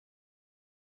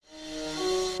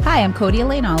Hi, I'm Cody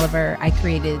Elaine Oliver. I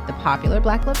created the popular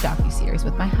Black Love docuseries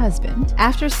with my husband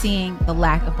after seeing the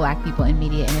lack of Black people in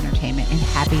media and entertainment and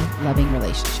happy, loving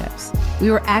relationships. We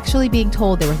were actually being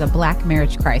told there was a Black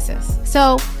marriage crisis.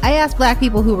 So I asked Black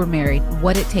people who were married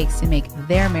what it takes to make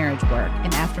their marriage work.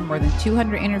 And after more than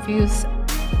 200 interviews,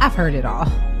 I've heard it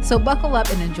all. So buckle up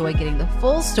and enjoy getting the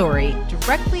full story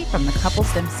directly from the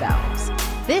couples themselves.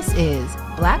 This is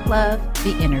Black Love,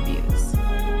 the Interviews.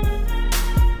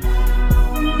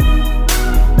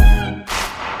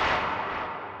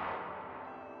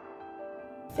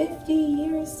 Over 50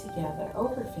 years together,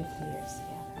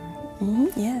 right? Mm-hmm,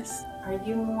 yes. Are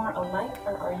you more alike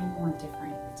or are you more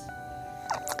different?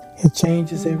 It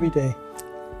changes every day.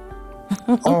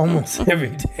 Almost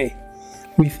every day.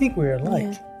 We think we're alike.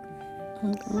 Yeah.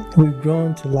 Mm-hmm. We've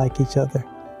grown to like each other,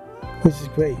 which is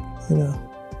great, you know.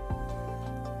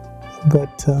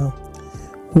 But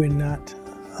we're not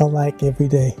alike every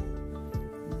day.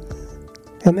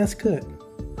 And that's good,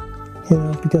 you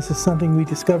know, because it's something we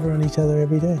discover on each other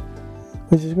every day,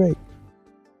 which is great.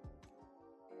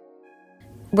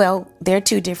 Well, there are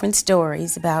two different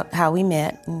stories about how we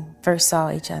met and first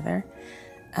saw each other.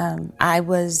 I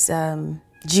was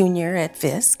junior at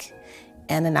Fisk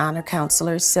and an honor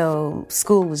counselor, so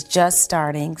school was just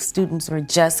starting, students were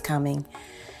just coming,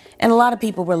 and a lot of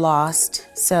people were lost,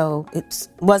 so it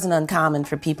wasn't uncommon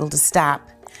for people to stop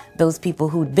those people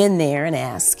who'd been there and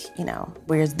ask, you know,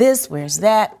 where's this, where's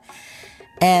that?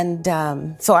 And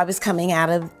so I was coming out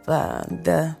of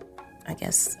the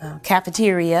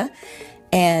cafeteria,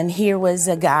 and here was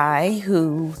a guy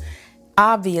who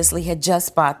obviously had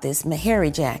just bought this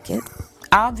Meharry jacket,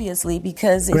 obviously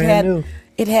because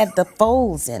it had the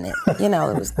folds in it. You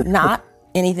know, it was not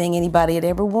anything anybody had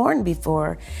ever worn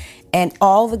before. And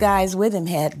all the guys with him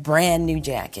had brand new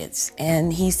jackets.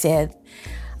 And he said,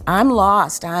 I'm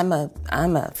lost. I'm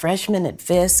a freshman at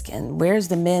Fisk, and where's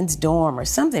the men's dorm, or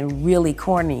something really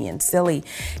corny and silly.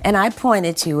 And I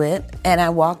pointed to it and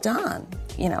I walked on.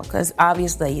 You know, because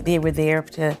obviously they were there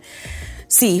to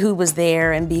see who was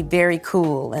there and be very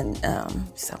cool. And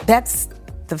so that's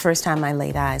the first time I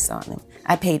laid eyes on him.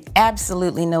 I paid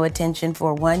absolutely no attention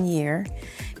for 1 year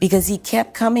because he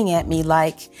kept coming at me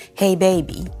like, hey,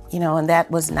 baby, you know, and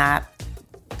that was not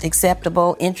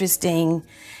acceptable, interesting,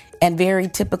 and very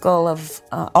typical of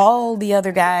all the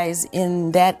other guys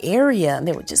in that area. And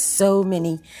there were just so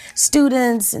many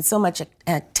students and so much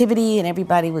activity, and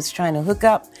everybody was trying to hook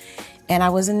up. And I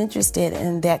wasn't interested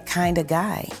in that kind of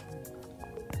guy.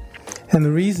 And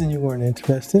the reason you weren't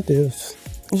interested is?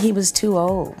 He was too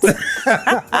old.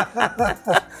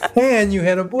 And you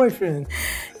had a boyfriend.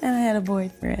 And I had a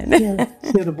boyfriend. Yeah,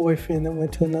 she had a boyfriend that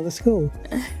went to another school,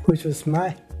 which was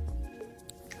my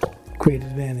great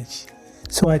advantage.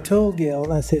 So I told Gail,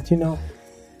 and I said, you know,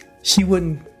 she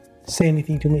wouldn't say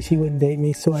anything to me. She wouldn't date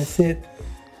me. So I said,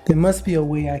 there must be a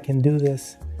way I can do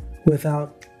this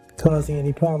without causing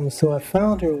any problems. So I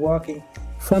found her walking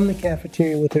from the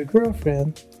cafeteria with her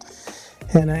girlfriend,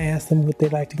 and I asked them would they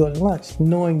like to go to lunch,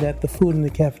 knowing that the food in the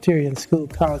cafeteria in school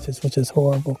colleges was just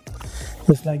horrible.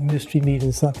 It's like mystery meat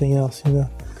and something else, you know.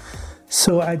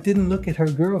 So I didn't look at her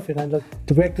girlfriend. I looked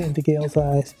directly into Gail's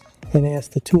eyes and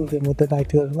asked the two of them would they like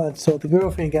to go to lunch. So the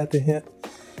girlfriend got the hint,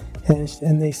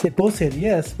 and they both said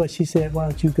yes, but she said, why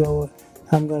don't you go?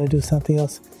 I'm going to do something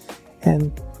else.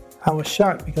 And I was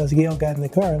shocked because Gail got in the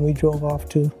car and we drove off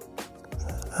to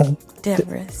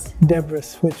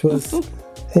Deborah's, which was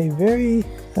a very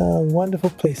wonderful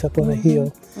place up on a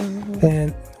hill. Mm-hmm.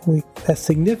 And that's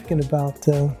significant about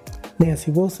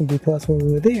Nancy Wilson, because when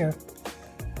we were there,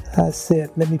 I said,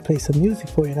 let me play some music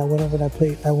for you. And I went over and I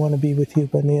played I Want to Be With You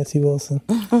by Nancy Wilson.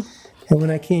 Mm-hmm. And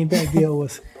when I came back, Gail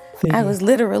was thinking, I was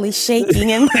literally shaking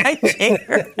in my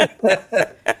chair.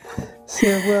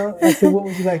 I said, what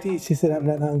would you like to eat? She said, I'm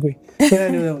not hungry. And I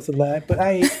knew that was a lie, but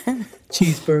I ate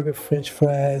cheeseburger, French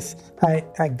fries.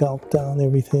 I gulped down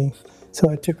everything. So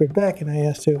I took her back and I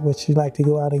asked her would she like to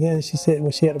go out again. And she said,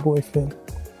 well, she had a boyfriend.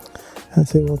 I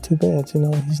said, well, too bad, you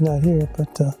know, he's not here.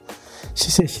 But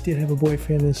she said she did have a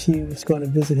boyfriend and she was going to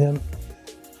visit him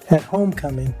at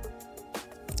homecoming.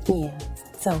 Yeah.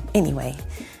 So anyway,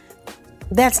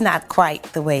 that's not quite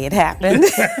the way it happened.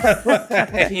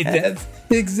 Right, that's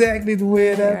exactly the way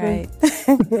it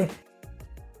happened. Right.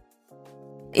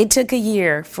 It took a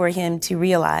year for him to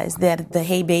realize that the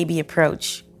hey baby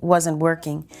approach wasn't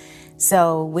working.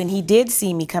 So when he did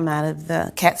see me come out of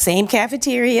the same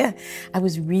cafeteria, I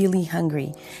was really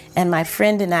hungry. And my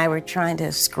friend and I were trying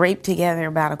to scrape together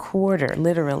about a quarter,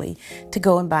 literally, to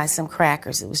go and buy some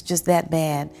crackers. It was just that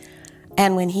bad.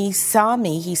 And when he saw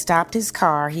me, he stopped his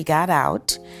car, he got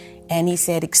out, and he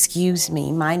said, excuse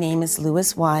me, my name is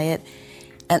Lewis Wyatt.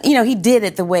 And, he did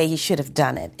it the way he should have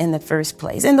done it in the first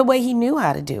place and the way he knew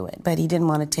how to do it. But he didn't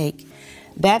want to take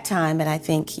that time, and I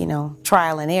think,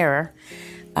 trial and error.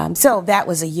 So that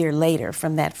was a year later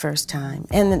from that first time.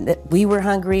 And we were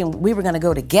hungry and we were going to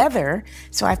go together.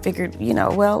 So I figured,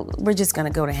 we're just going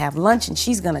to go to have lunch and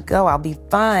she's going to go. I'll be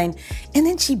fine. And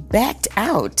then she backed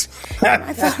out. And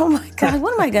I thought, oh my God,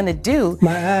 what am I going to do?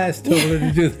 My eyes told her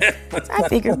to do that. So I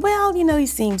figured, he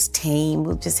seems tame.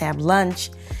 We'll just have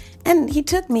lunch. And he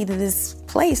took me to this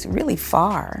place really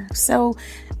far. So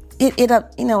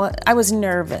I was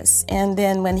nervous. And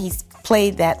then when he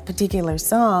played that particular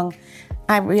song,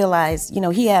 I realized,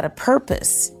 he had a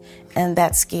purpose, and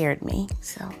that scared me.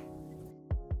 So,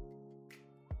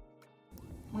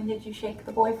 when did you shake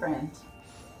the boyfriend?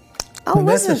 Oh,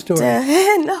 that's a story.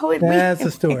 That's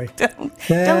a story.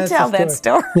 Don't tell that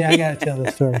story. Yeah, I gotta tell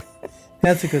the story.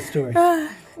 That's a good story.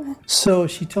 So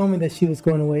she told me that she was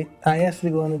going to wait. I asked her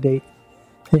to go on a date,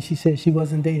 and she said she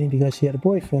wasn't dating because she had a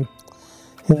boyfriend.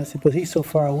 And I said, but he's so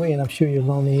far away, and I'm sure you're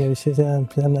lonely here. She said,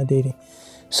 I'm not dating.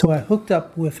 So I hooked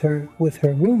up with her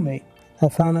roommate. I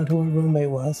found out who her roommate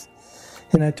was,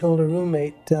 and I told her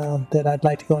roommate that I'd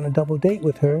like to go on a double date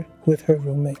with her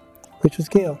roommate, which was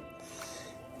Gail.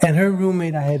 And her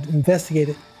roommate, I had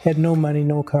investigated, had no money,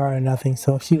 no car, or nothing,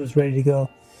 so she was ready to go.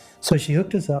 So she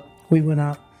hooked us up. We went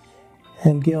out,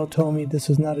 and Gail told me this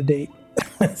was not a date.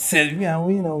 I said,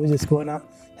 we're just going out,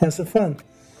 have some fun.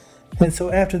 And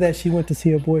so after that, she went to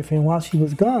see her boyfriend. While she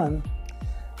was gone,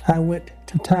 I went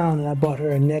to town and I bought her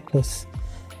a necklace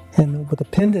and with a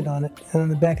pendant on it. And on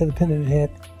the back of the pendant, it had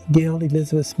Gail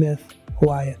Elizabeth Smith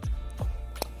Wyatt.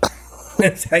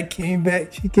 As she came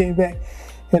back,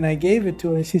 and I gave it to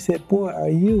her, and she said, boy,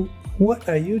 what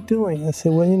are you doing? I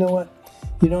said, well, you know what?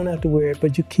 You don't have to wear it,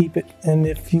 but you keep it. And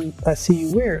if I see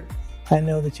you wear it, I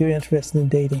know that you're interested in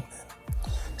dating.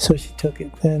 So she took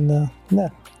it, and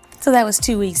So that was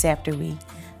 2 weeks after we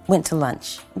went to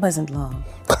lunch. It wasn't long.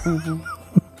 Mm-hmm.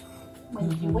 When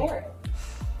did you wear it?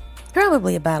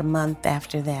 Probably about a month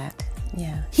after that.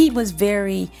 Yeah. He was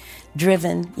very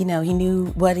driven. He knew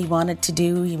what he wanted to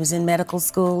do. He was in medical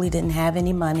school. He didn't have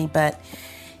any money, but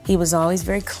he was always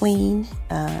very clean.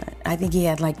 I think he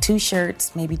had like 2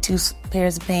 shirts, maybe 2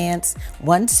 pairs of pants,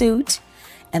 1 suit,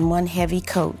 and 1 heavy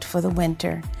coat for the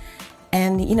winter.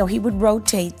 And, he would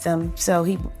rotate them. So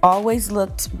he always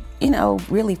looked,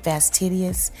 really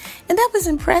fastidious. And that was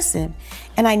impressive.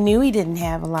 And I knew he didn't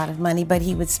have a lot of money, but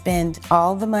he would spend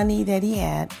all the money that he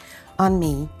had on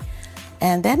me.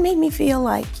 And that made me feel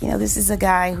like, this is a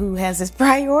guy who has his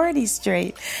priorities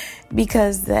straight,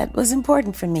 because that was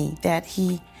important for me, that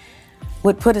he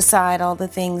would put aside all the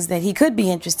things that he could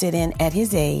be interested in at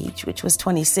his age, which was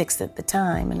 26 at the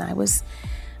time. And I was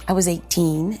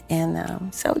 18,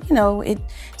 and so, it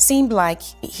seemed like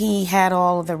he had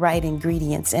all of the right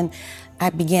ingredients, and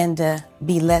I began to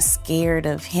be less scared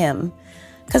of him,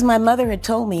 because my mother had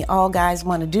told me all guys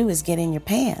want to do is get in your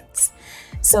pants.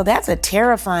 So that's a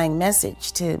terrifying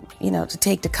message to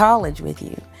take to college with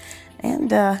you.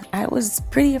 And I was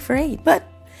pretty afraid, but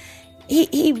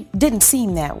he didn't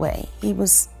seem that way. He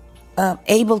was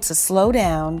able to slow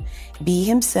down, be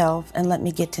himself, and let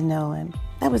me get to know him.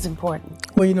 That was important.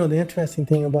 Well, the interesting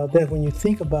thing about that, when you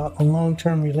think about a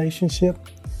long-term relationship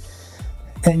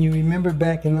and you remember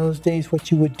back in those days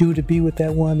what you would do to be with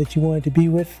that one that you wanted to be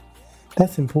with,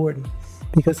 that's important,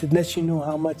 because it lets you know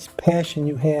how much passion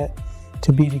you had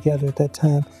to be together at that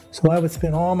time. So I would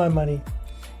spend all my money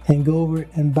and go over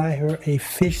and buy her a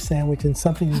fish sandwich and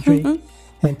something to drink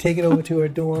and take it over to her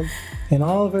dorm, and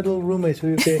all of her little roommates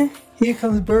would say, here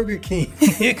comes Burger King,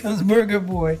 here comes Burger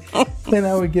Boy. And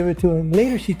I would give it to him.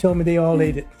 Later she told me they all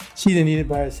ate it. She didn't eat it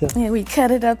by herself. Yeah, we cut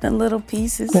it up in little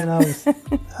pieces. And I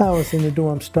was in the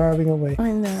dorm starving away.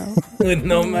 I know. With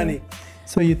no money.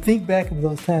 So you think back of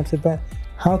those times about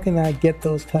how can I get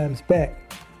those times back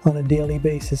on a daily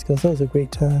basis, because those are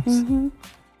great times. Mm-hmm.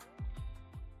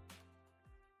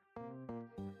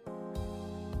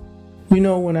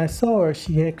 When I saw her,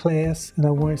 she had class, and I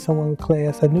wanted someone with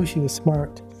class. I knew she was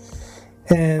smart.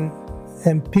 And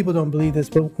people don't believe this,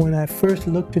 but when I first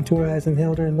looked into her eyes and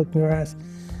held her and looked in her eyes,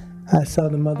 I saw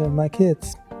the mother of my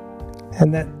kids.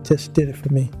 And that just did it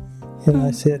for me.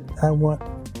 I said, I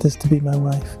want this to be my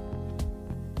wife.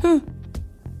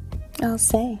 I'll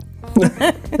say.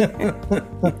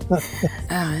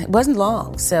 It wasn't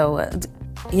long, so it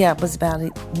was about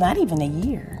not even a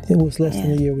year. It was less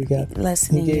than a year we got less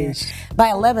than engaged. A year. By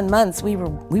 11 months, we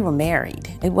were married.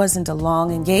 It wasn't a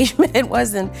long engagement. It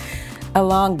wasn't a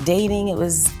long dating. It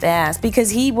was fast, because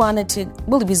he wanted to.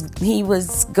 Well, he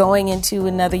was going into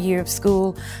another year of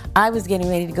school. I was getting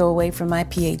ready to go away for my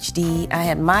PhD. I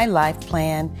had my life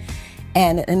plan,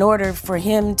 And in order for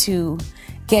him to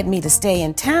get me to stay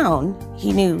in town,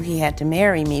 he knew he had to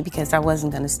marry me because I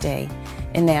wasn't going to stay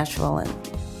in Nashville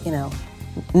and,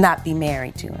 not be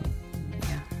married to him.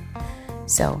 Yeah.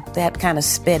 So that kind of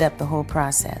sped up the whole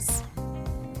process.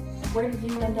 Where did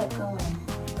you end up going?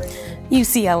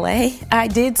 UCLA. I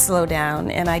did slow down,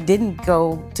 and I didn't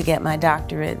go to get my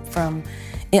doctorate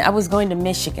I was going to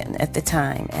Michigan at the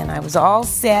time, and I was all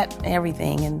set,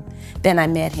 everything, and then I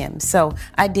met him. So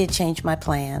I did change my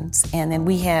plans, and then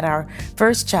we had our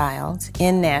first child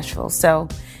in Nashville. So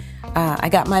I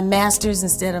got my master's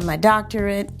instead of my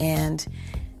doctorate, and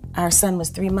our son was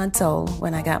 3 months old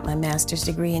when I got my master's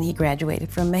degree, and he graduated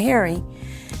from Meharry.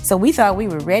 So we thought we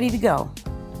were ready to go.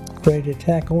 Ready to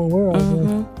tackle the world.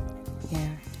 Mm-hmm. Yeah.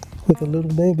 With a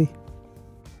little baby.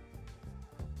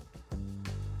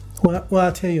 Well,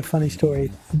 I'll tell you a funny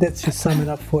story. Let's just sum it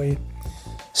up for you.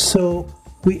 So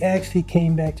we actually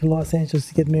came back to Los Angeles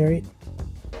to get married.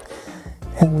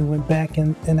 And we went back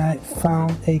and I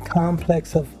found a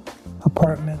complex of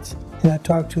apartments. And I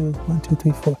talked to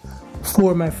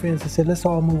 4 of my friends and said, let's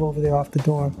all move over there off the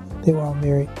dorm. They were all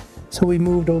married. So we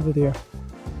moved over there.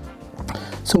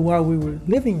 So while we were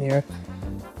living there,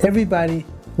 everybody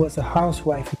was a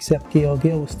housewife except Gail.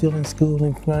 Gail was still in school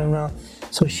and running around.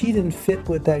 So she didn't fit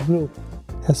with that group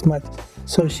as much.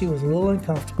 So she was a little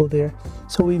uncomfortable there.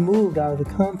 So we moved out of the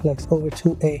complex over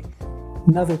to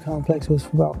another complex. It was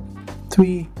about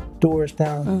 3 doors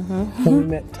down. And we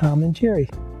met Tom and Jerry.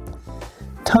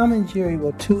 Tom and Jerry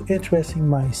were 2 interesting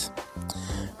mice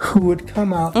who would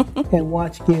come out and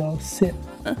watch Gail sit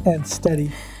and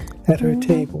study at her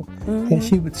table. And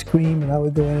she would scream, and I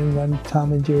would go in and run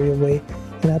Tom and Jerry away.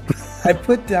 And I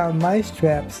put down mice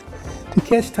traps to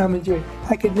catch Tom and Jerry.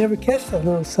 I could never catch those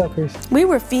little suckers. We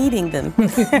were feeding them.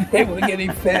 They were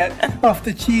getting fat off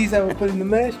the cheese I would put in the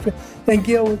mash trap. And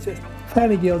Gail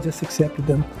just accepted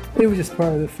them. They were just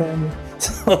part of the family.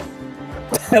 So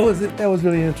that was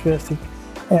really interesting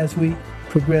as we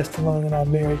progressed along in our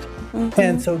marriage.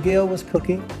 And so Gail was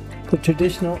cooking the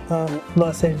traditional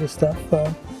Los Angeles stuff.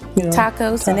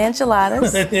 Tacos and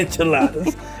enchiladas.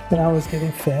 And I was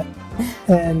getting fat.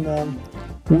 And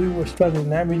we were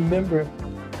struggling. I remember,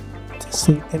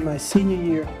 in my senior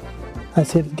year, I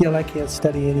said, Gail, I can't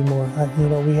study anymore.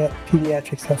 We had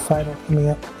pediatrics, that final coming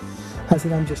up. I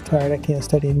said, I'm just tired. I can't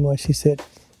study anymore. She said,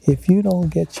 if you don't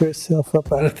get yourself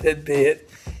up out of that bed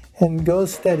and go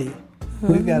study,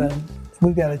 we've got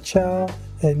a child,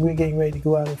 and we're getting ready to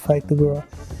go out and fight the world.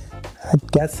 I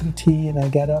got some tea, and I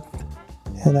got up,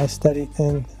 and I studied,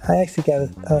 and I actually got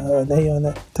an A on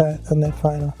that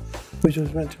final, which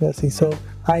was interesting. So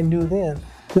I knew then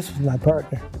this was my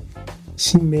partner.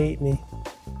 She made me.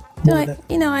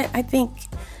 I think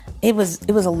it was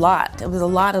a lot. It was a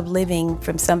lot of living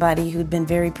from somebody who'd been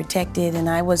very protected, and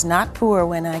I was not poor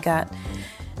when I got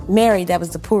married. That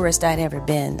was the poorest I'd ever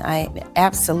been. I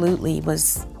absolutely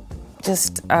was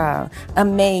just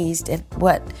amazed at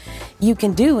what you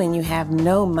can do when you have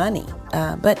no money.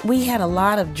 But we had a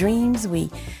lot of dreams.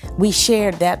 We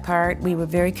shared that part. We were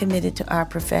very committed to our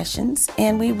professions,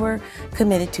 and we were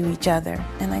committed to each other.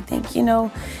 And I think,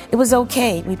 it was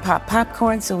okay. We popped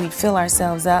popcorn so we'd fill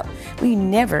ourselves up. We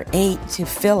never ate to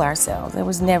fill ourselves. There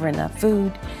was never enough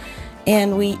food.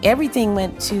 And everything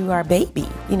went to our baby,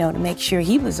 to make sure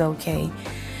he was okay.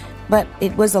 But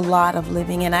it was a lot of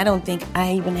living, and I don't think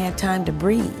I even had time to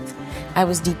breathe. I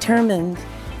was determined.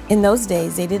 In those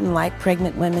days, they didn't like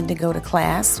pregnant women to go to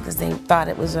class because they thought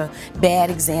it was a bad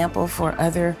example for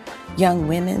other young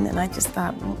women. And I just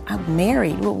thought, well, I'm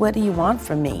married. Well, what do you want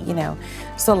from me?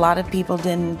 So a lot of people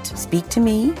didn't speak to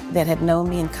me that had known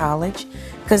me in college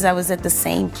because I was at the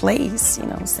same place,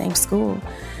 same school.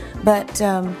 But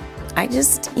I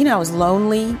just, I was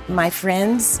lonely. My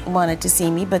friends wanted to see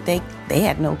me, but they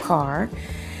had no car.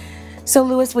 So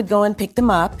Louis would go and pick them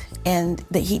up, and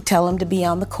he'd tell them to be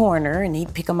on the corner, and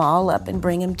he'd pick them all up and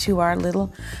bring them to our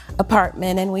little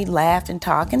apartment, and we'd laugh and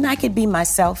talk, and I could be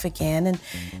myself again, and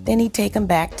then he'd take them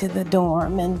back to the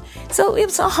dorm. And so it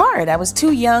was so hard. I was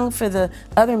too young for the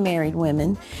other married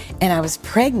women, and I was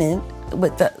pregnant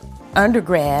with the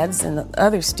undergrads and the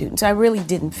other students. I really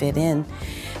didn't fit in.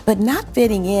 But not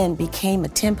fitting in became a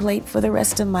template for the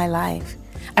rest of my life.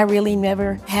 I really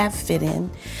never have fit in.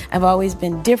 I've always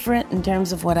been different in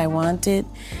terms of what I wanted.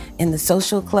 In the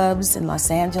social clubs in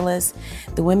Los Angeles,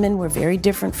 the women were very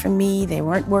different from me. They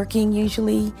weren't working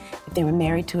usually. If they were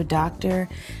married to a doctor,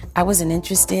 I wasn't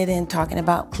interested in talking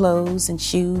about clothes and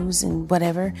shoes and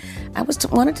whatever. I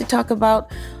wanted to talk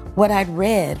about what I'd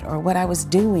read or what I was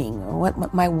doing or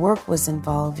what my work was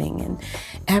involving. And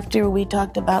after we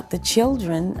talked about the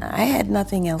children, I had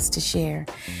nothing else to share.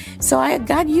 So I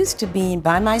got used to being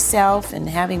by myself and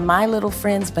having my little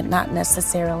friends, but not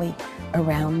necessarily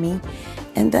around me.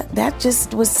 And that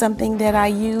just was something that I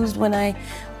used when I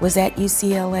was at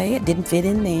UCLA. It didn't fit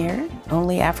in there,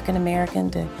 only African American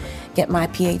to get my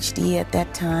PhD at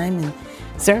that time. And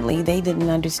certainly they didn't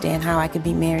understand how I could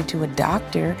be married to a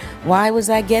doctor. Why was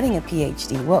I getting a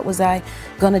PhD? What was I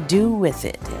going to do with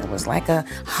it? It was like a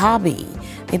hobby.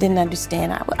 They didn't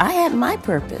understand. I had my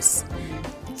purpose.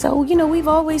 So, we've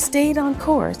always stayed on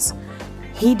course.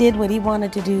 He did what he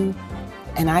wanted to do,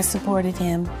 and I supported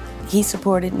him. He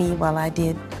supported me while I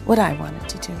did what I wanted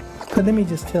to do. But let me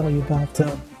just tell you about,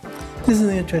 this is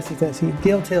an interesting thing. See,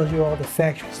 Gail tells you all the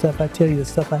factual stuff. I tell you the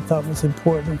stuff I thought was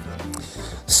important.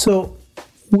 So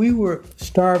we were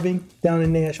starving down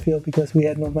in Nashville because we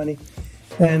had no money.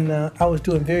 And I was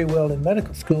doing very well in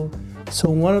medical school. So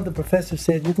one of the professors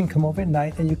said, you can come over at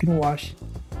night and you can wash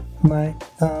my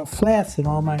flasks and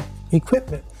all my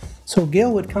equipment. So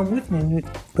Gail would come with me,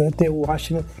 but they were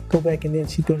washing it, go back, and then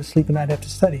she'd go to sleep and I'd have to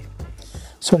study.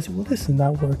 So I said, well, this is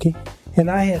not working. And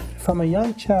I had, from a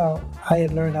young child, I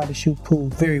had learned how to shoot pool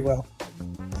very well.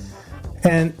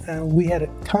 And we had a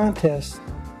contest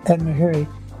at Meharry.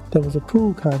 There was a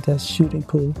pool contest, shooting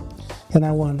pool, and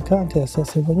I won the contest. I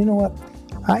said, well, you know what?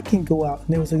 I can go out. And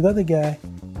there was another guy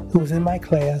who was in my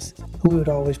class who would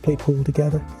always play pool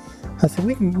together. I said,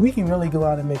 we can really go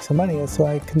out and make some money. And so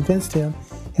I convinced him,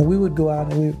 and we would go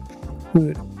out and we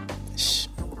would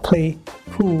play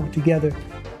pool together,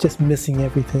 just missing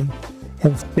everything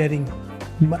and betting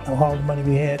all the money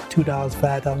we had, $2,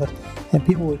 $5, and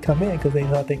people would come in because they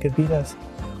thought they could beat us.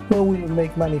 Well, we would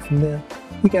make money from them.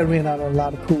 We got ran out on a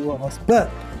lot of pool halls,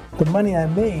 but the money I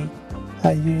made,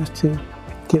 I used to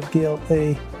give Gail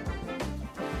a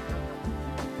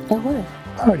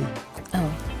party,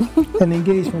 an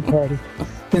engagement party.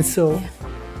 And so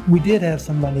we did have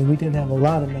some money. We didn't have a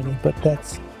lot of money, but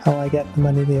that's how I got the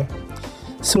money there.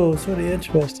 So it's sort of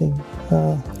interesting.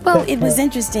 Well, it was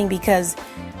interesting because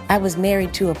I was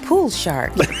married to a pool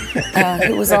shark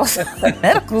who was also in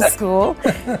medical school,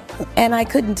 and I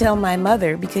couldn't tell my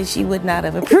mother because she would not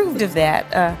have approved of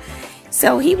that.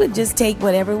 So he would just take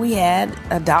whatever we had,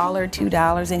 $1,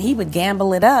 $2, and he would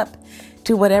gamble it up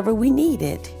to whatever we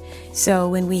needed. So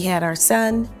when we had our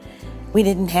son, we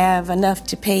didn't have enough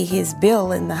to pay his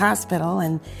bill in the hospital,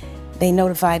 and they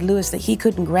notified Lewis that he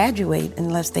couldn't graduate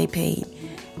unless they paid.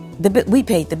 We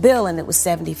paid the bill, and it was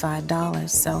 $75.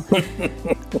 So,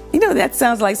 that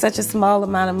sounds like such a small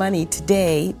amount of money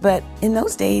today, but in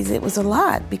those days it was a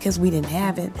lot because we didn't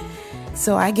have it.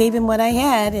 So I gave him what I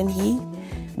had, and he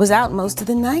was out most of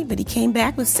the night, but he came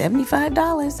back with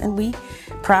 $75, and we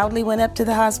proudly went up to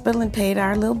the hospital and paid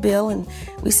our little bill, and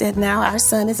we said, now our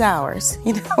son is ours,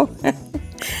 Well,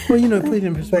 put it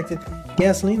in perspective,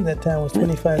 gasoline at that time was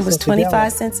 25 cents a gallon. It was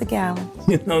 25 cents a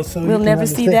gallon. So we'll never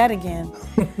see that again.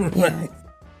 Right.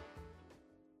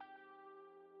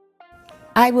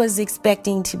 I was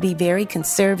expecting to be very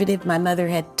conservative. My mother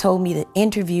had told me to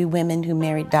interview women who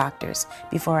married doctors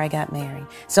before I got married,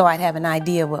 so I'd have an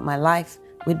idea what my life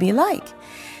would be like.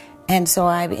 And so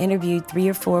I interviewed 3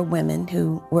 or 4 women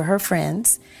who were her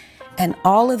friends, and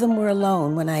all of them were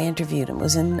alone when I interviewed them. It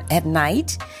was at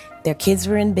night. Their kids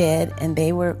were in bed, and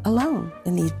they were alone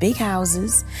in these big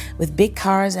houses with big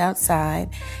cars outside.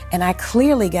 And I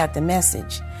clearly got the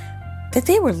message that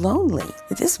they were lonely,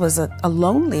 that this was a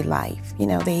lonely life.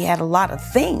 They had a lot of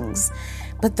things,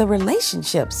 but the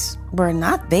relationships were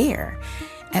not there.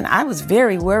 And I was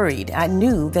very worried. I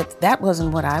knew that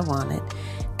wasn't what I wanted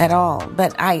at all.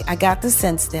 But I got the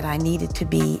sense that I needed to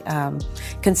be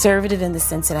conservative in the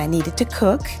sense that I needed to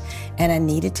cook, and I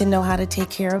needed to know how to take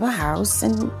care of a house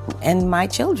and my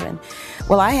children.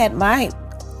 Well, I had my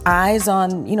eyes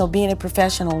on, being a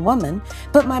professional woman,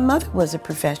 but my mother was a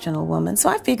professional woman, so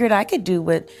I figured I could do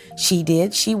what she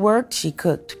did. She worked, she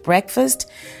cooked breakfast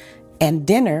and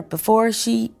dinner before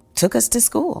she took us to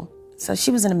school. So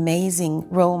she was an amazing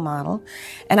role model,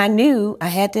 and I knew I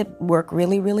had to work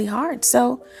really, really hard.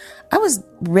 So I was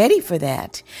ready for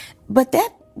that. But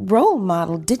that role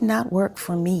model did not work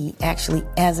for me, actually,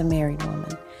 as a married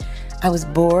woman. I was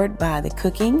bored by the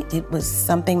cooking. It was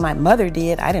something my mother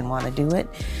did. I didn't want to do it.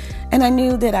 And I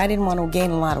knew that I didn't want to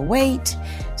gain a lot of weight.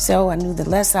 So I knew the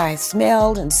less I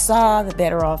smelled and saw, the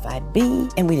better off I'd be.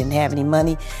 And we didn't have any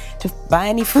money to buy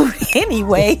any food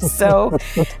anyway. So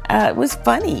it was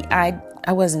funny. I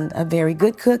wasn't a very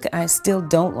good cook. I still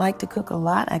don't like to cook a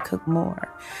lot. I cook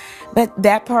more. But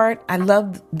that part, I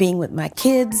loved being with my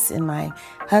kids and my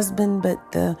husband.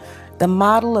 But the the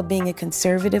model of being a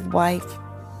conservative wife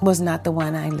was not the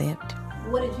one I lived.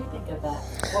 What did you think of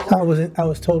that? I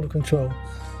was total control.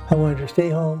 I wanted her to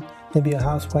stay home and be a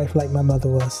housewife like my mother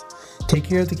was. Take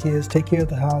care of the kids, take care of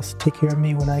the house, take care of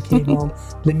me when I came home.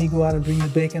 Let me go out and bring the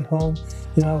bacon home.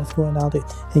 I was going out there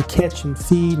and catch and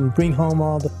feed and bring home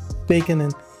all the bacon,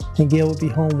 and Gail would be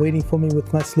home waiting for me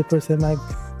with my slippers and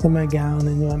my gown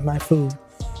and my food.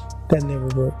 That never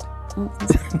worked.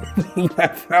 I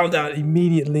found out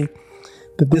immediately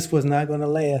that this was not going to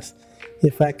last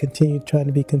if I continued trying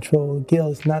to be controlled. Gail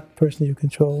is not the person you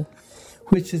control,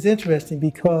 which is interesting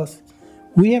because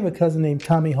we have a cousin named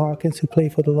Tommy Hawkins who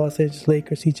played for the Los Angeles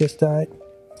Lakers. He just died.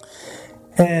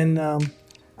 And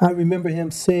I remember him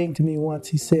saying to me once,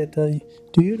 he said,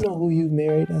 do you know who you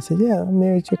married? I said, yeah, I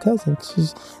married your cousin.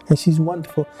 She's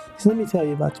wonderful. He said, let me tell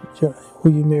you about who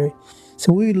you married.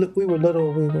 So we were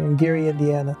little, we were in Gary,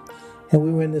 Indiana, and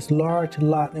we were in this large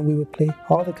lot, and we would play,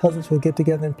 all the cousins would get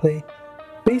together and play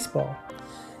baseball.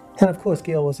 And of course,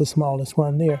 Gail was the smallest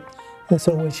one there. And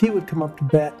so when she would come up to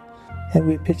bat, and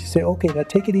we'd pitch and say, okay, now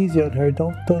take it easy on her.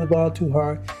 Don't throw the ball too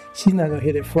hard. She's not going to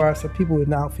hit it far. So people in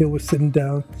the outfield were sitting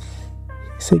down.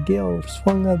 He said, Gail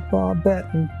swung that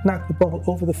bat and knocked the ball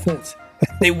over the fence.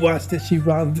 And they watched it. She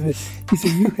rounded it. He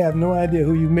said, you have no idea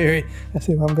who you married. I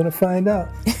said, well, I'm going to find out.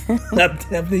 I'm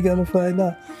definitely going to find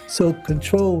out. So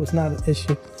control was not an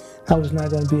issue. I was not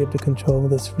going to be able to control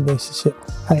this relationship.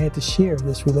 I had to share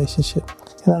this relationship.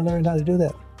 And I learned how to do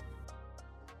that.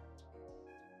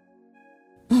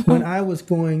 When I was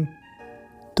going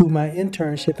through my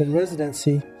internship and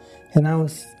residency, and I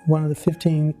was one of the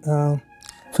 15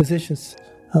 physicians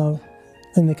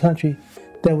in the country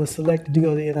that was selected to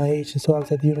go to NIH, and so I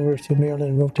was at the University of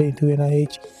Maryland rotating through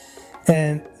NIH,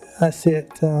 and I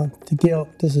said to Gail,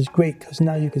 this is great because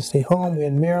now you can stay home. We're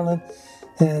in Maryland.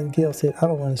 And Gail said, I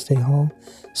don't want to stay home.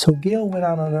 So Gail went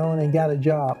out on her own and got a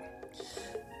job.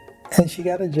 And she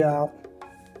got a job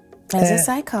as a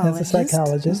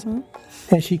psychologist. Mm-hmm.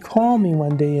 And she called me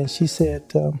one day and she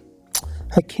said,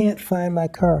 I can't find my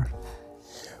car.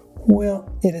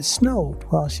 Well, it had snowed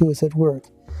while she was at work.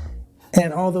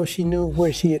 And although she knew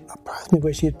approximately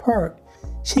where she had parked,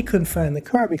 she couldn't find the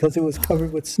car because it was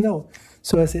covered with snow.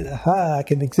 So I said, aha, I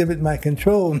can exhibit my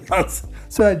control now.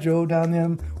 So I drove down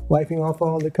there, wiping off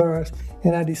all the cars,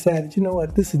 and I decided, you know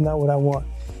what, this is not what I want.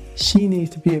 She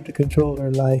needs to be able to control her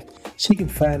life. She can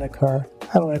find a car.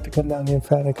 I don't have to come down there and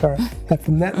find a car. And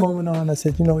from that moment on, I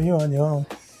said, you're on your own.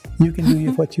 You can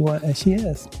do what you want, and she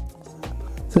has.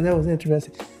 So that was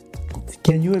interesting.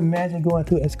 Can you imagine going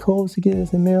through as cold as it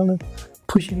is in Maryland,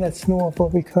 pushing that snow off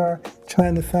every car,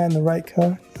 trying to find the right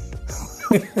car?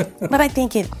 But I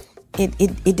think it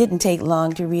didn't take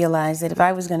long to realize that if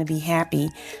I was going to be happy,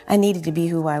 I needed to be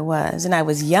who I was. And I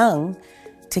was young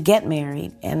to get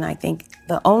married. And I think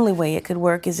the only way it could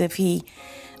work is if he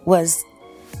was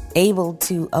able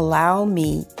to allow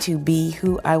me to be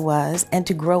who I was and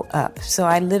to grow up. So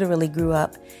I literally grew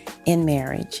up in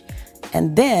marriage.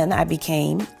 And then I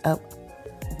became a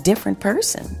different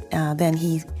person than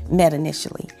he met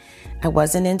initially. I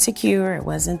wasn't insecure. I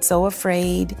wasn't so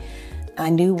afraid. I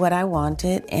knew what I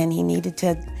wanted, and he needed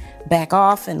to back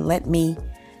off and let me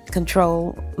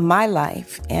control my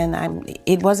life. And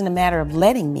it wasn't a matter of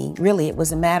letting me, really. It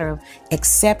was a matter of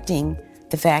accepting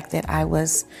the fact that I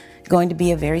was going to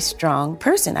be a very strong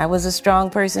person. I was a strong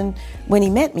person when he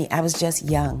met me. I was just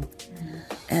young.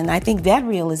 And I think that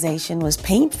realization was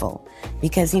painful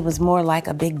because he was more like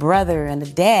a big brother and a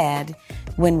dad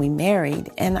when we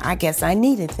married. And I guess I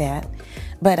needed that,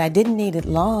 but I didn't need it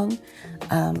long.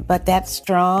 But that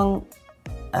strong,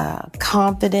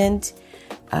 confident,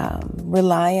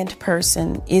 reliant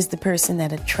person is the person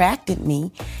that attracted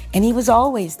me. And he was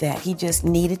always that. He just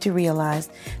needed to realize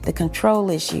the control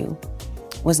issue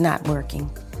was not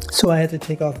working. So I had to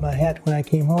take off my hat when I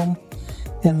came home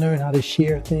and learn how to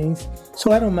share things.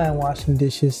 So I don't mind washing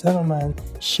dishes. I don't mind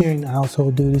sharing the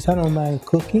household duties. I don't mind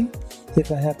cooking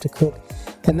if I have to cook.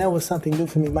 And that was something new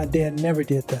for me. My dad never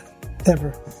did that,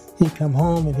 ever. He'd come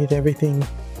home and he'd everything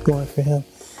going for him.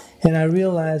 And I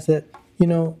realized that,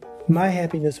 my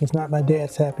happiness was not my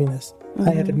dad's happiness. Mm-hmm.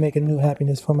 I had to make a new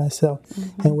happiness for myself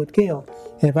and with Gail.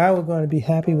 And if I were going to be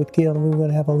happy with Gail and we were going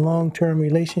to have a long-term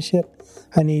relationship,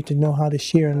 I needed to know how to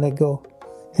share and let go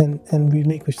and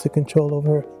relinquish the control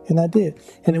over her. And I did.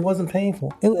 And it wasn't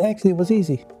painful. It was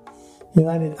easy.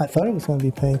 I thought it was going to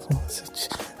be painful. I said,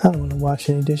 I don't want to wash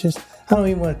any dishes. I don't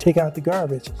even want to take out the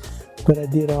garbage. But I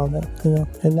did all that,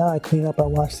 And now I clean up, I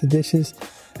wash the dishes.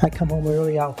 I come home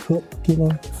early, I'll cook,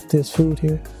 there's food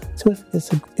here. So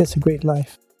it's a great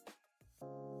life.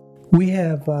 We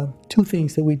have 2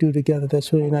 things that we do together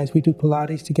that's really nice. We do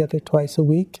Pilates together twice a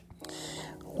week.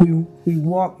 we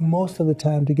walk most of the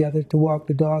time together to walk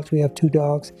the dogs. We have 2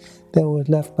 dogs that were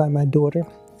left by my daughter,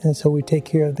 and so we take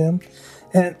care of them.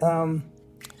 And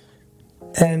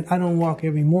I don't walk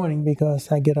every morning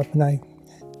because I get up and I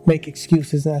make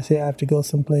excuses and I say I have to go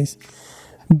someplace.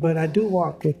 But I do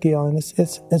walk with Gail, and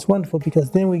it's wonderful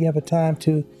because then we have a time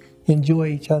to enjoy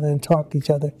each other and talk to each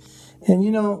other. And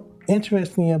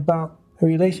interestingly about a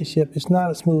relationship, it's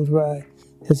not a smooth ride.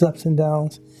 There's ups and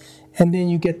downs. And then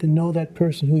you get to know that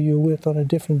person who you're with on a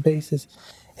different basis.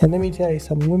 And let me tell you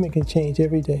something, women can change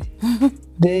every day.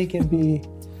 They can be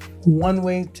one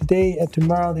way today and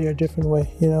tomorrow they're a different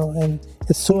way, and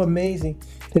it's so amazing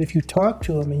that if you talk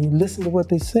to them and you listen to what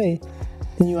they say,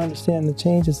 then you understand the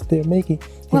changes that they're making.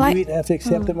 And you either have to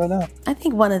accept them or not. I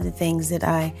think one of the things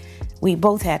that we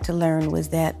both had to learn was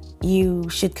that you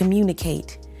should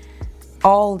communicate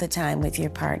all the time with your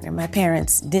partner. My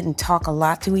parents didn't talk a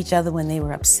lot to each other when they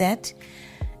were upset.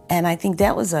 And I think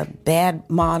that was a bad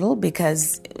model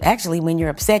because actually when you're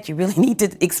upset, you really need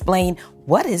to explain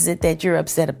what is it that you're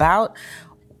upset about?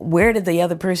 Where did the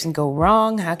other person go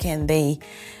wrong? How can they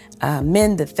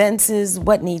mend the fences?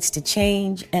 What needs to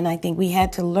change? And I think we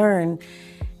had to learn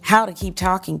how to keep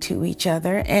talking to each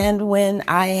other. And when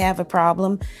I have a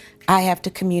problem, I have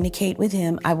to communicate with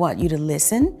him. I want you to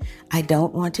listen. I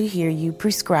don't want to hear you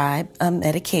prescribe a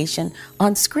medication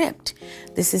on script.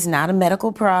 This is not a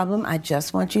medical problem. I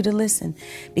just want you to listen.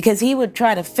 Because he would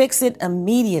try to fix it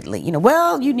immediately.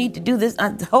 Well, you need to do this.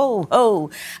 I'm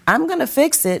going to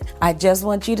fix it. I just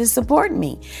want you to support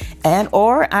me.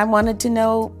 Or I wanted to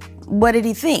know, what did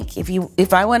he think?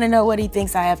 If I want to know what he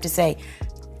thinks, I have to say,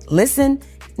 listen,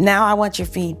 now I want your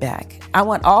feedback. I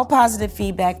want all positive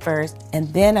feedback first,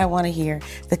 and then I want to hear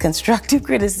the constructive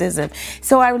criticism.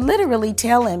 So I would literally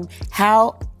tell him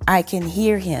how I can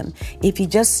hear him. If he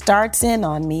just starts in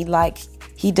on me like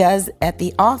he does at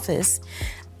the office,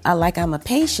 like I'm a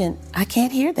patient, I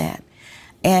can't hear that.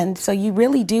 And so you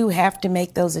really do have to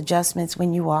make those adjustments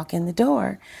when you walk in the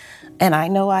door. And I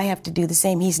know I have to do the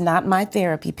same. He's not my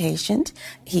therapy patient.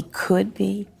 He could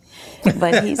be,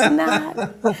 but he's not.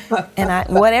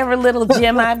 And whatever little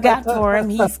gem I've got for him,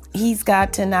 he's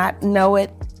got to not know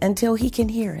it until he can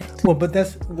hear it. Well, but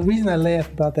that's the reason I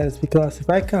laugh about that is because if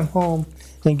I come home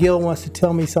and Gil wants to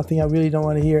tell me something I really don't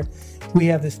want to hear, we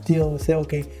have this deal to say,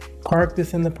 okay, park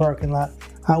this in the parking lot.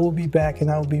 I will be back and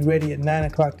I will be ready at 9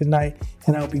 o'clock tonight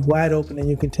and I'll be wide open and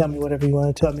you can tell me whatever you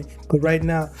want to tell me. But right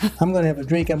now, I'm going to have a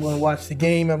drink, I'm going to watch the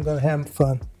game, I'm going to have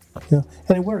fun. And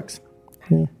it works.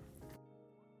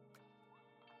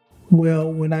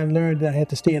 Well, when I learned that I had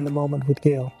to stay in the moment with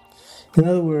Gail. In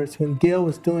other words, when Gail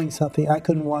was doing something, I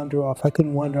couldn't wander off. I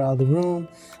couldn't wander out of the room.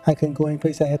 I couldn't go any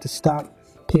place. I had to stop,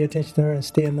 pay attention to her, and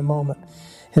stay in the moment.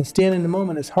 And staying in the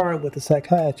moment is hard with a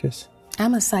psychiatrist.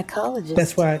 I'm a psychologist.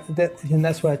 That's why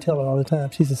I tell her all the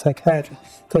time. She's a psychiatrist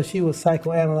because she will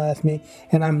psychoanalyze me,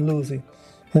 and I'm losing.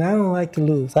 And I don't like to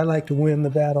lose. I like to win the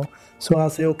battle. So I'll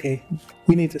say, okay,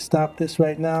 we need to stop this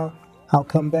right now. I'll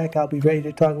come back. I'll be ready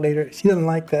to talk later. She doesn't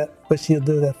like that, but she'll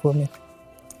do that for me.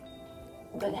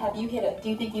 But do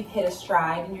you think you've hit a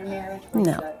stride in your marriage?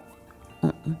 No.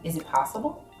 Is it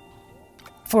possible?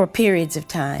 For periods of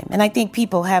time. And I think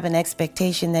people have an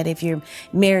expectation that if you're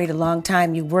married a long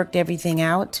time, you've worked everything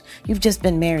out. You've just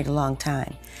been married a long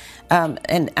time.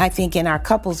 And I think in our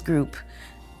couples group,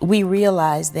 we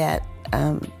realize that,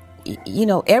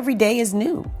 every day is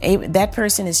new. That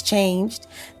person has changed.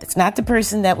 That's not the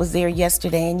person that was there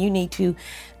yesterday. And you need to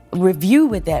review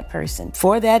with that person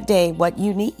for that day what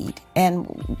you need and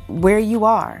where you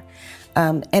are.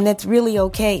 And it's really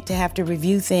okay to have to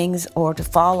review things or to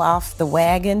fall off the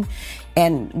wagon.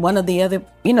 And one of the other,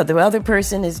 the other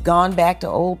person has gone back to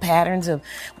old patterns of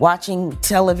watching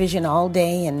television all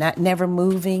day and never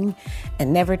moving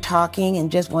and never talking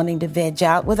and just wanting to veg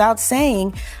out without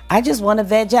saying, I just want to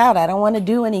veg out. I don't want to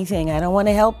do anything. I don't want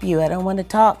to help you. I don't want to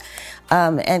talk.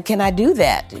 And can I do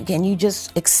that? Can you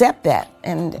just accept that?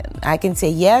 And I can say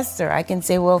yes, or I can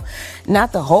say, well,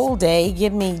 not the whole day.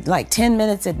 Give me like 10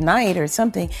 minutes at night or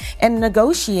something and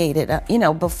negotiate it,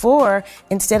 before,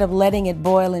 instead of letting it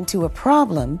boil into a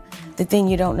problem, the thing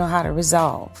you don't know how to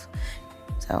resolve.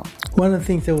 So one of the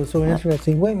things that was so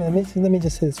interesting, wait a minute, let me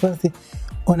just say this. One thing,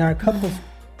 on our couples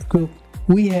group,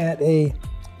 we had a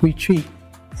retreat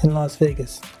in Las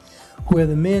Vegas where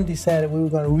the men decided we were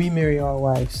going to remarry our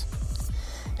wives.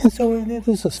 And so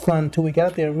this was fun until we got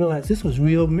up there and realized this was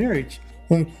real marriage.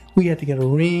 And we had to get a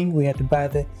ring. We had to buy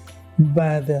the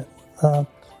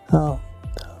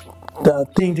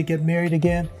thing to get married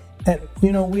again. And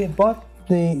we had bought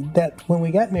that when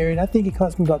we got married, I think it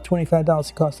cost me about $25.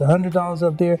 It cost $100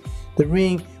 up there. The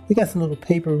ring, we got some little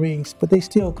paper rings, but they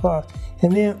still cost.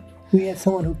 And then we had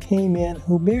someone who came in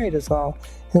who married us all.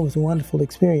 And it was a wonderful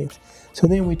experience. So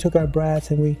then we took our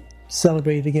brides and we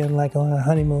celebrated again like on our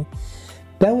honeymoon.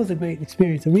 That was a great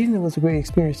experience. The reason it was a great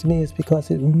experience to me is because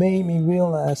it made me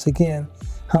realize again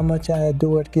how much I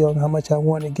adored Gil and how much I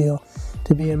wanted Gil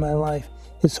to be in my life.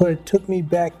 It sort of took me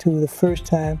back to the first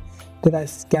time that I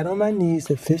got on my knees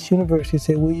at Fisk University and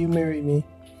said, "Will you marry me?"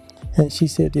 And she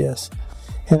said yes.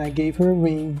 And I gave her a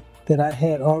ring that I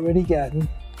had already gotten,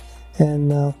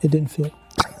 and it didn't fit.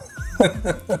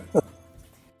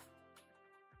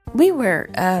 We were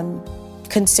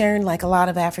concerned, like a lot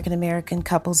of African American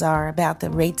couples are, about the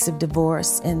rates of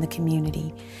divorce in the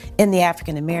community, in the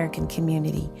African American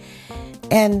community.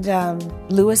 And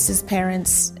Lewis's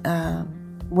parents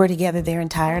were together their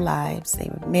entire lives. They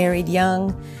were married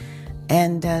young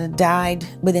and died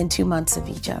within 2 months of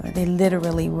each other. They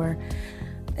literally were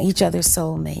each other's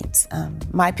soulmates.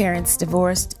 My parents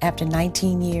divorced after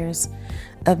 19 years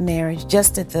of marriage,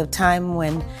 just at the time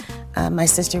when my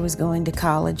sister was going to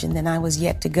college and then I was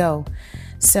yet to go.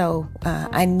 So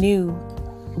I knew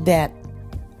that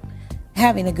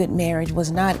having a good marriage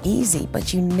was not easy,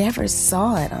 but you never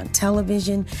saw it on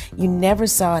television. You never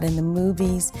saw it in the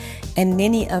movies. And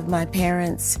many of my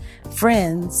parents'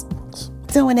 friends,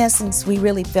 so in essence, we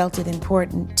really felt it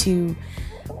important to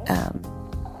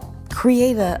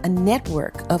create a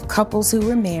network of couples who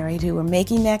were married, who were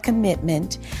making that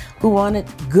commitment, who wanted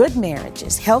good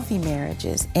marriages, healthy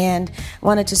marriages, and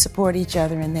wanted to support each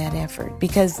other in that effort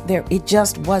because it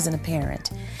just wasn't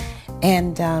apparent.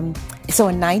 And so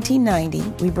in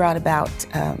 1990, we brought about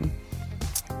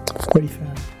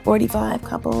 45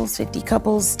 couples, 50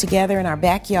 couples together in our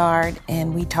backyard,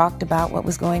 and we talked about what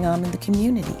was going on in the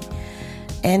community.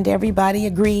 And everybody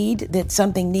agreed that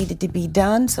something needed to be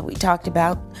done, so we talked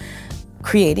about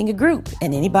creating a group.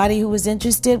 And anybody who was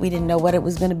interested, we didn't know what it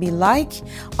was going to be like.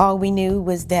 All we knew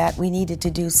was that we needed to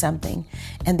do something,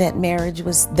 and that marriage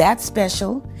was that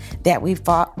special that we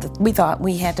thought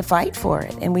we had to fight for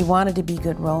it. And we wanted to be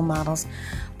good role models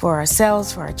for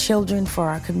ourselves, for our children, for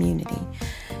our community.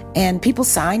 And people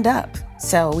signed up.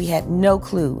 So we had no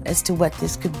clue as to what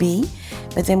this could be.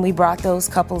 But then we brought those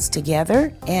couples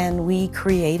together and we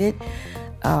created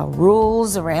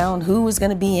rules around who was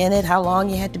going to be in it, how long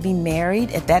you had to be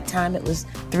married. At that time, it was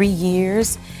 3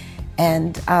 years.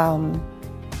 And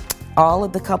all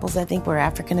of the couples, I think, were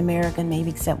African American, maybe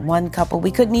except one couple.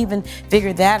 We couldn't even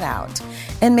figure that out.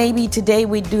 And maybe today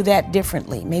we'd do that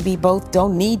differently. Maybe both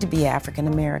don't need to be African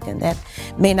American. That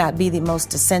may not be the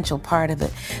most essential part of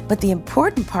it. But the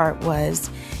important part was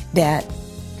that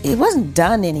it wasn't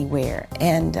done anywhere.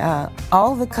 And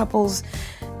all the couples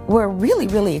were really,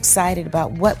 really excited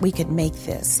about what we could make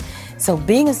this. So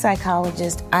being a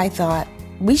psychologist, I thought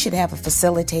we should have a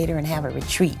facilitator and have a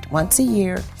retreat once a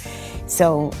year.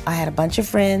 So I had a bunch of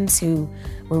friends who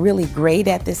were really great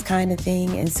at this kind of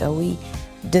thing. And so we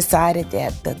decided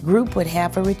that the group would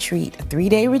have a retreat, a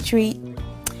 3-day retreat,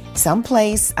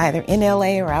 someplace, either in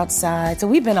LA or outside. So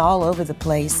we've been all over the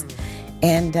place.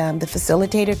 And the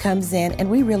facilitator comes in and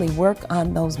we really work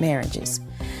on those marriages.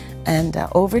 And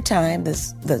over time,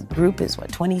 the group is,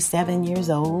 27 years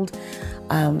old.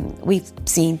 We've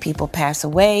seen people pass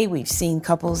away. We've seen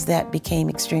couples that became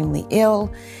extremely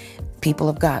ill. People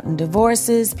have gotten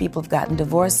divorces. People have gotten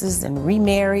divorces and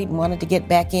remarried and wanted to get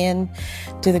back in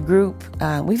to the group.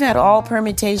 We've had all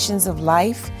permutations of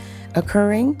life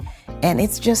occurring, and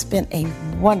it's just been a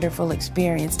wonderful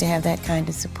experience to have that kind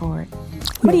of support.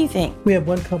 What do you think? We have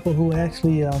one couple who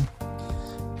actually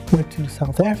went to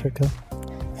South Africa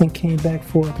and came back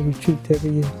for the retreat every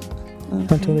year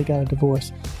until they got a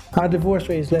divorce. Our divorce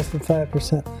rate is less than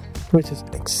 5%, which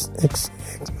is,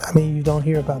 you don't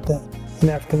hear about that in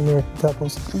African American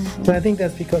couples. And I think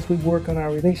that's because we work on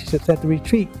our relationships. At the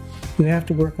retreat, you have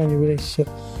to work on your relationship.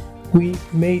 We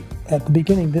made, at the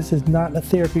beginning, this is not a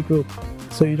therapy group.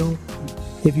 So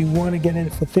if you want to get in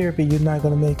it for therapy, you're not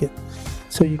going to make it.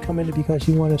 So you come in it because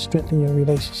you want to strengthen your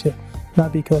relationship,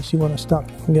 not because you want to stop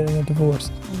from getting a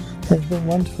divorce. It's been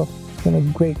wonderful. It's been a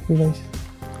great relationship.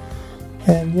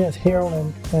 And yes,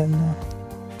 Harold and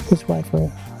his wife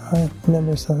are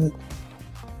members of it.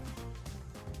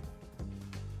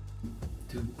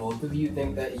 Do both of you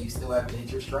think that you still haven't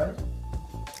hit your stride?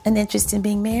 An interest in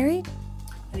being married?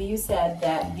 You said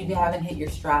that you haven't hit your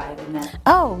stride and that...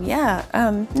 Oh, yeah.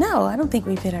 No, I don't think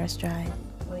we've hit our stride.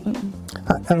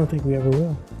 I don't think we ever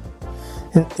will.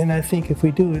 And I think if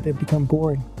we do, it'll become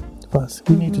boring to us.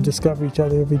 We need to discover each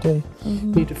other every day. We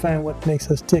need to find what makes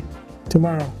us tick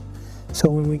tomorrow. So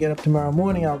when we get up tomorrow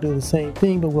morning, I'll do the same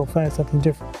thing, but we'll find something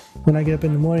different. When I get up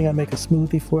in the morning, I make a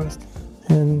smoothie for us,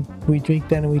 and we drink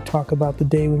that and we talk about the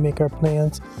day, we make our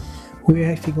plans. We're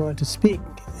actually going to speak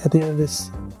at the end of this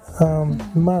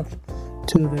month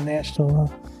to the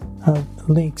National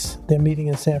Links. They're meeting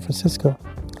in San Francisco.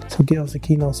 So Gail's the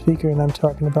keynote speaker, and I'm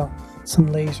talking about some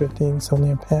laser things on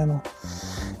their panel.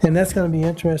 And that's going to be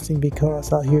interesting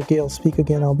because I'll hear Gail speak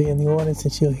again. I'll be in the audience,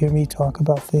 and she'll hear me talk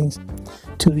about things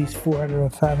to these 400 or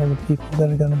 500 people that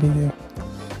are going to be there.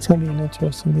 It's going to be an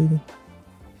interesting meeting.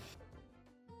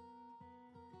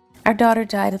 Our daughter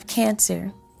died of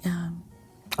cancer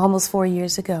almost 4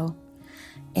 years ago.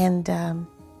 And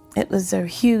it was a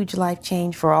huge life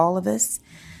change for all of us,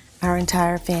 our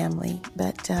entire family.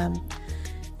 But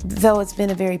though it's been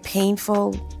a very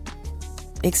painful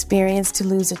experience to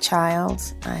lose a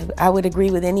child, I would agree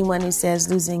with anyone who says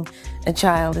losing a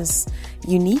child is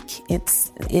unique. It's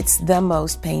the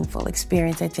most painful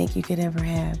experience I think you could ever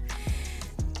have.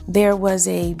 There was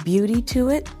a beauty to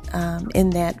it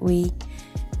in that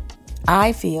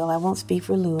I feel, I won't speak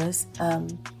for Lewis,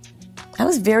 I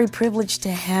was very privileged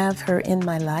to have her in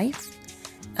my life,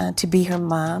 to be her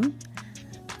mom.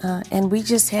 And we've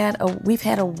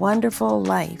had a wonderful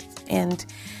life. And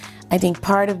I think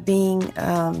part of being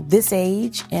this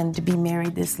age and to be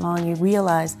married this long, you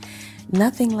realize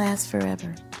nothing lasts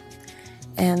forever.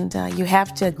 And you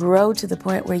have to grow to the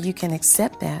point where you can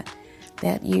accept that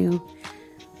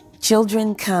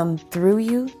children come through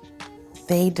you.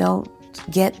 They don't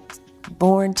get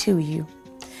born to you.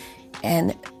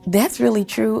 And that's really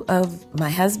true of my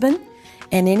husband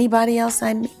and anybody else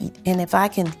I meet. And if I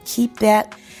can keep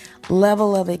that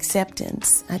level of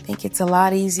acceptance, I think it's a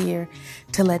lot easier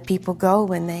to let people go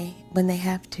when they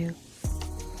have to.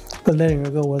 But letting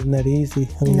her go wasn't that easy.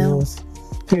 I mean, No. It was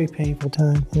a very painful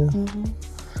time, you know.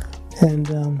 Mm-hmm.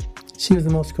 And she was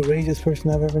the most courageous person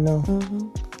I've ever known. Mm-hmm.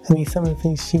 I mean, some of the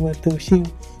things she went through, she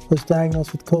was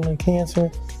diagnosed with colon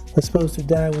cancer, was supposed to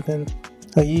die within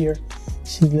a year.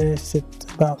 She lived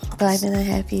at about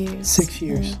 5.5 years. 6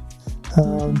 years.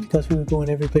 Yeah. Because we were going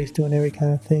every place, doing every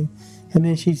kind of thing. And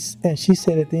then she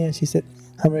said at the end, she said,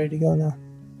 "I'm ready to go now."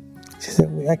 She said,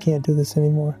 "I can't do this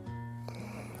anymore."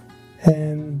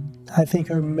 And I think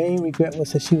her main regret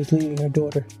was that she was leaving her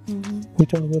daughter. Mm-hmm. We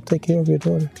told her, "We'll take care of your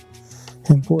daughter."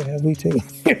 And boy, have we taken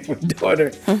care of her daughter.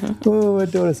 Mm-hmm. Oh, her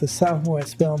daughter's a sophomore at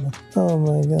Spelman. Oh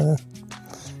my God.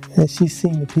 And she's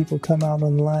seeing the people come out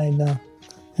on the line now.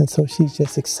 And so she's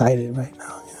just excited right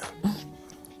now. You know?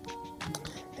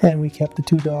 And we kept the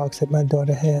 2 dogs that my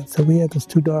daughter had. So we had those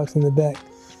 2 dogs in the back.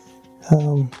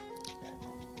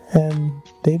 And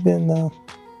they've been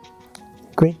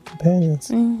great companions.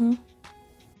 Mm-hmm.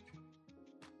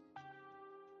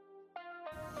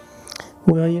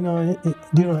 Well, you know,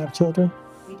 you don't have children?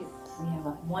 We do. We have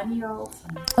a 1-year-old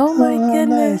son. Oh my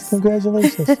goodness. Nice.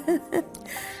 Congratulations.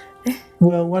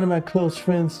 Well, one of my close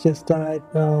friends just died.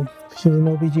 She was an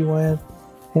OBGYN,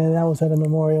 and I was at a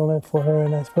memorial event for her,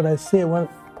 and that's what I said.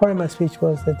 Part of my speech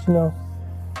was that, you know,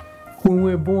 when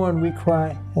we're born, we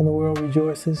cry, and the world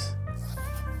rejoices.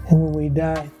 And when we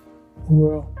die, the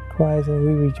world cries, and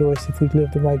we rejoice if we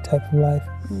live the right type of life.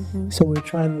 Mm-hmm. So we're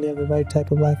trying to live the right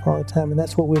type of life all the time, and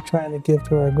that's what we're trying to give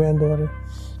to our granddaughter.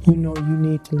 You know, you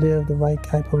need to live the right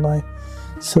type of life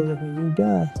so that when you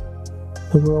die,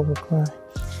 the world will cry.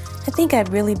 I think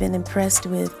I've really been impressed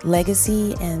with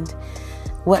legacy and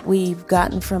what we've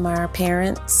gotten from our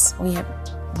parents. We have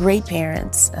great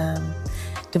parents,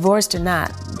 divorced or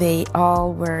not. They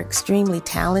all were extremely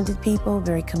talented people,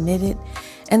 very committed,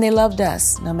 and they loved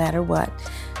us no matter what.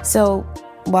 So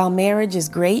while marriage is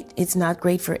great, it's not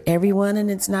great for everyone,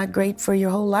 and it's not great for your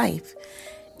whole life.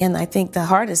 And I think the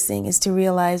hardest thing is to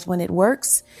realize when it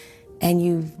works and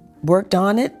you've worked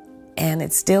on it, and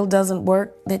it still doesn't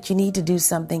work, that you need to do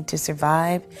something to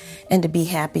survive and to be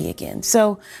happy again.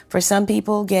 So for some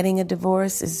people, getting a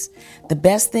divorce is the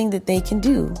best thing that they can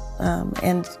do.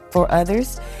 And for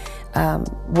others,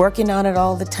 working on it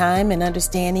all the time and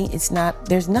understanding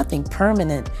there's nothing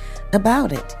permanent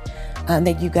about it.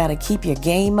 That you got to keep your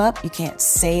game up. You can't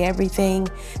say everything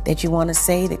that you want to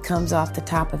say that comes off the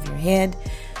top of your head.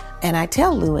 And I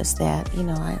tell Lewis that, you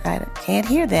know, I can't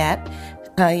hear that.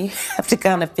 You have to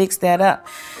kind of fix that up.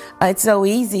 It's so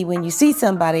easy when you see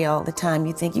somebody all the time,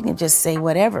 you think you can just say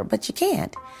whatever, but you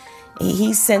can't.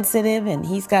 He's sensitive, and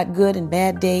he's got good and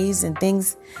bad days and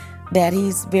things that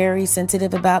he's very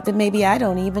sensitive about that maybe I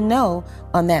don't even know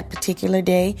on that particular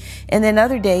day. And then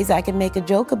other days I can make a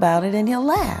joke about it and he'll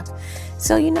laugh.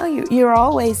 So, you know, you're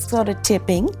always sort of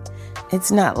tipping. It's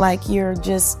not like you're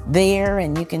just there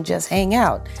and you can just hang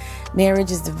out. Marriage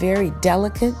is a very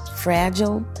delicate,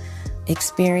 fragile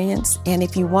experience. And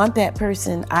if you want that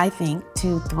person, I think,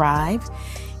 to thrive,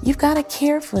 you've got to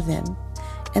care for them.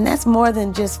 And that's more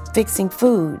than just fixing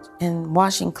food and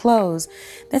washing clothes.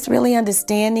 That's really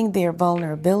understanding their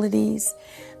vulnerabilities,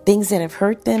 things that have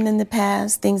hurt them in the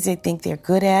past, things they think they're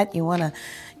good at. You want to,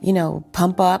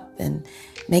 pump up and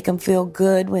make them feel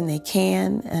good when they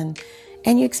can.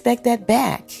 And you expect that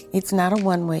back. It's not a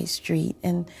one-way street.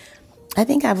 And I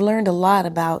think I've learned a lot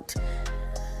about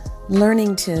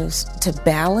learning to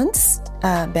balance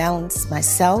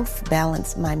myself,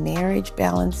 balance my marriage,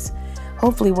 balance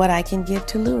hopefully what I can give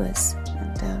to Lewis.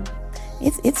 And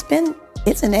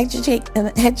it's an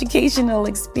educational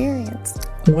experience.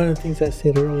 One of the things I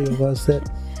said earlier was that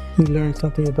you learn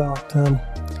something about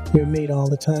your mate all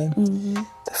the time. Mm-hmm.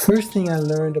 The first thing I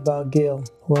learned about Gail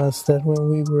was that when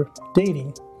we were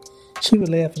dating, she would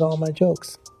laugh at all my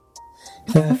jokes.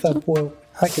 And I thought, boy,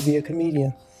 I could be a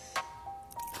comedian.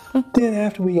 Then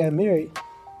after we got married,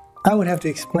 I would have to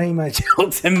explain my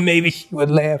jokes and maybe she would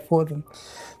laugh for them.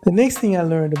 The next thing I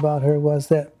learned about her was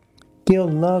that Gail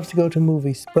loves to go to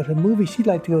movies, but her movies she'd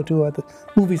like to go to are the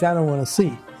movies I don't want to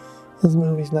see. There's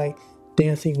movies like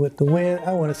Dancing with the Wind.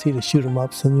 I want to see the shoot 'em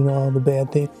ups and all the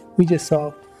bad things. We just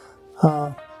saw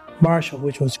Marshall,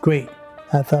 which was great.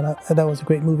 I thought that was a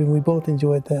great movie, and we both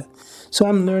enjoyed that. So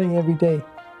I'm learning every day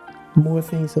more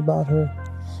things about her,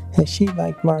 and she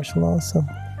liked Marshall also.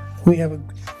 We have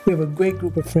a great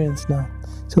group of friends now,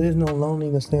 so there's no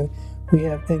loneliness there. We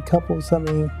have in couples. I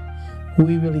mean,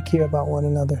 we really care about one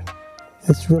another.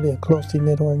 It's really a closely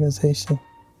knit organization.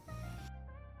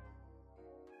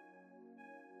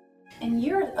 And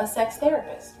you're a sex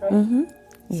therapist, right? Mm-hmm.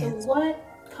 Yes. So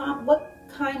what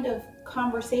kind of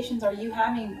conversations are you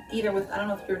having, either with, I don't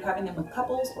know if you're having them with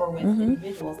couples or with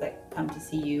individuals that come to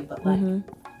see you, but like...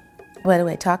 What do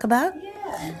I talk about?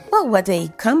 Yeah. Well, what they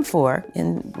come for,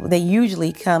 and they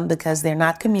usually come because they're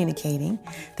not communicating,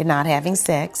 they're not having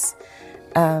sex.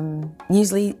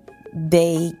 Usually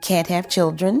they can't have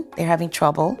children, they're having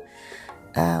trouble.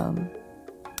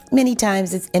 Many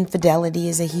times it's infidelity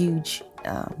is a huge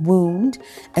wound,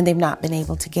 and they've not been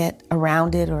able to get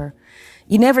around it, or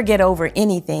you never get over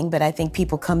anything, but I think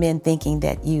people come in thinking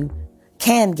that you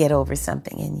can get over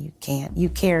something, and you can't. You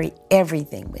carry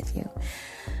everything with you.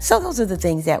 So those are the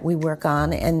things that we work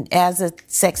on. And as a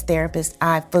sex therapist,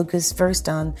 I focus first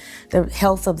on the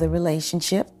health of the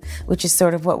relationship, which is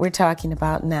sort of what we're talking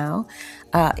about now.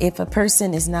 If a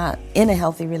person is not in a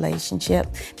healthy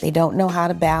relationship, they don't know how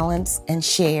to balance and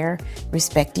share,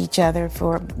 respect each other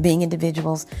for being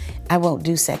individuals, I won't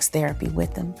do sex therapy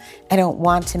with them. I don't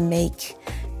want to make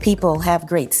people have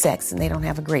great sex and they don't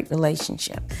have a great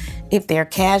relationship. If they're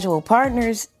casual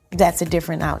partners, that's a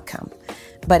different outcome.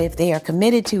 But if they are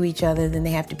committed to each other, then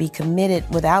they have to be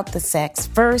committed without the sex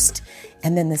first,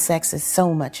 and then the sex is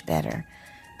so much better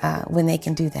when they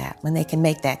can do that, when they can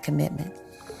make that commitment.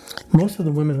 Most of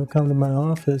the women who come to my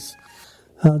office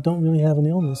don't really have an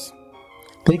illness.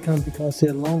 They come because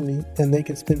they're lonely and they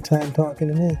can spend time talking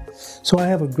to me. So I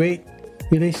have a great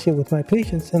relationship with my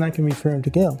patients, and I can refer them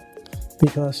to Gail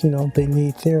because, they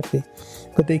need therapy.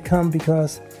 But they come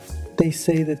because they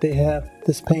say that they have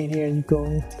this pain here, and you go,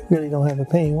 you really don't have a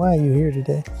pain. Why are you here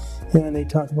today? And they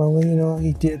talk about,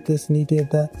 he did this and he did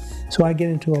that. So I get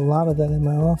into a lot of that in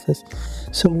my office.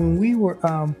 So when we were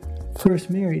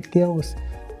first married, Gail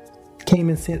came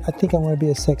and said, I think I want to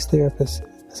be a sex therapist.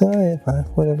 I said, all right, fine,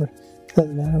 whatever.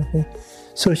 Doesn't matter with me.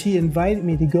 So she invited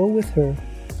me to go with her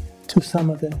to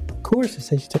some of the courses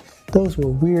that she took. Those were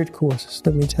weird courses,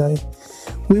 let me tell you.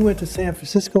 We went to San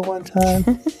Francisco one time,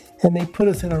 and they put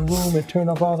us in a room and turned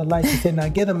off all the lights and said, now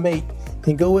get a mate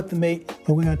and go with the mate,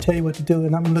 and we're going to tell you what to do.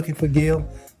 And I'm looking for Gail.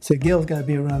 So Gail's got to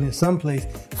be around here someplace.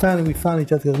 Finally, we found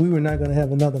each other because we were not going to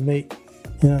have another mate.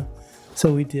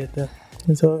 So we did that.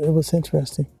 And so it was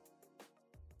interesting.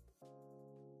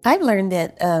 I've learned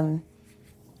that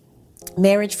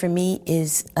marriage for me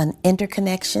is an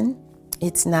interconnection.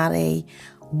 It's not a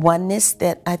oneness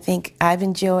that I think I've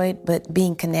enjoyed, but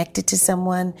being connected to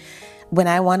someone when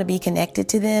I want to be connected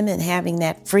to them, and having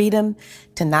that freedom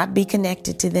to not be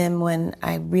connected to them when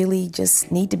I really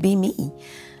just need to be me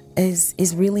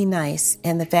is really nice.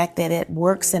 And the fact that it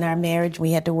works in our marriage,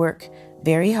 we had to work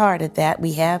very hard at that.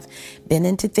 We have been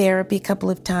into therapy a couple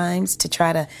of times to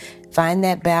try to find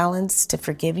that balance, to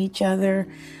forgive each other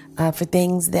for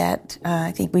things that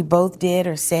I think we both did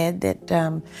or said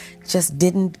that just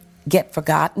didn't get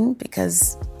forgotten,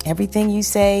 because everything you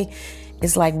say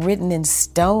is like written in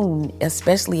stone,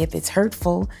 especially if it's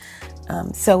hurtful.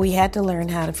 So we had to learn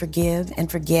how to forgive and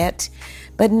forget,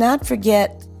 but not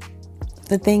forget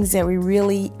the things that we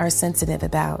really are sensitive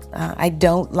about. I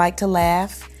don't like to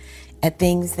laugh, at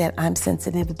things that I'm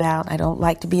sensitive about. I don't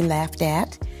like to be laughed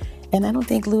at. And I don't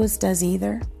think Louis does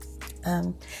either.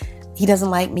 He doesn't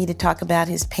like me to talk about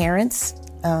his parents.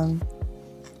 And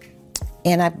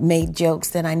I made jokes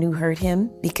that I knew hurt him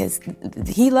because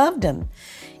he loved them.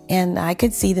 And I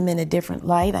could see them in a different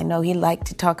light. I know he liked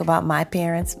to talk about my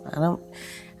parents.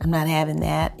 I'm not having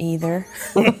that either.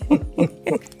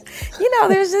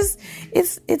 There's just,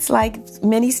 it's like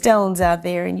many stones out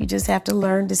there, and you just have to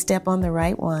learn to step on the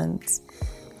right ones.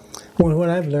 Well, what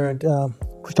I've learned,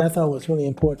 which I thought was really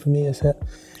important for me, is that,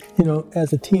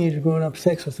 as a teenager growing up,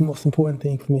 sex was the most important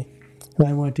thing for me. And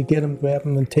I wanted to get them, grab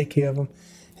them, and take care of them.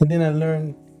 And then I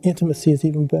learned intimacy is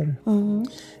even better. Mm-hmm.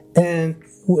 And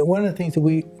one of the things that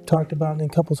we talked about in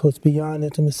couples was beyond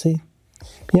intimacy.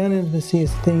 Beyond intimacy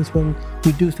is things when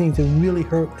you do things that really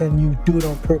hurt and you do it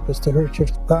on purpose to hurt your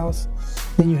spouse,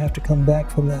 then you have to come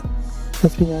back from that.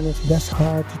 That's beyond intimacy. That's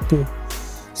hard to do.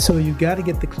 So you got to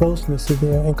get the closeness in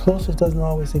there, and closeness doesn't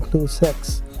always include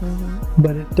sex. Mm-hmm.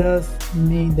 But it does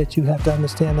mean that you have to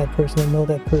understand that person and know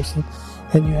that person,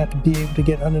 and you have to be able to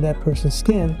get under that person's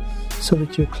skin so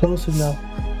that you're close enough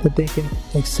that they can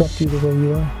accept you the way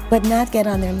you are. But not get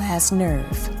on their last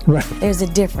nerve. Right. There's a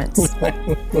difference.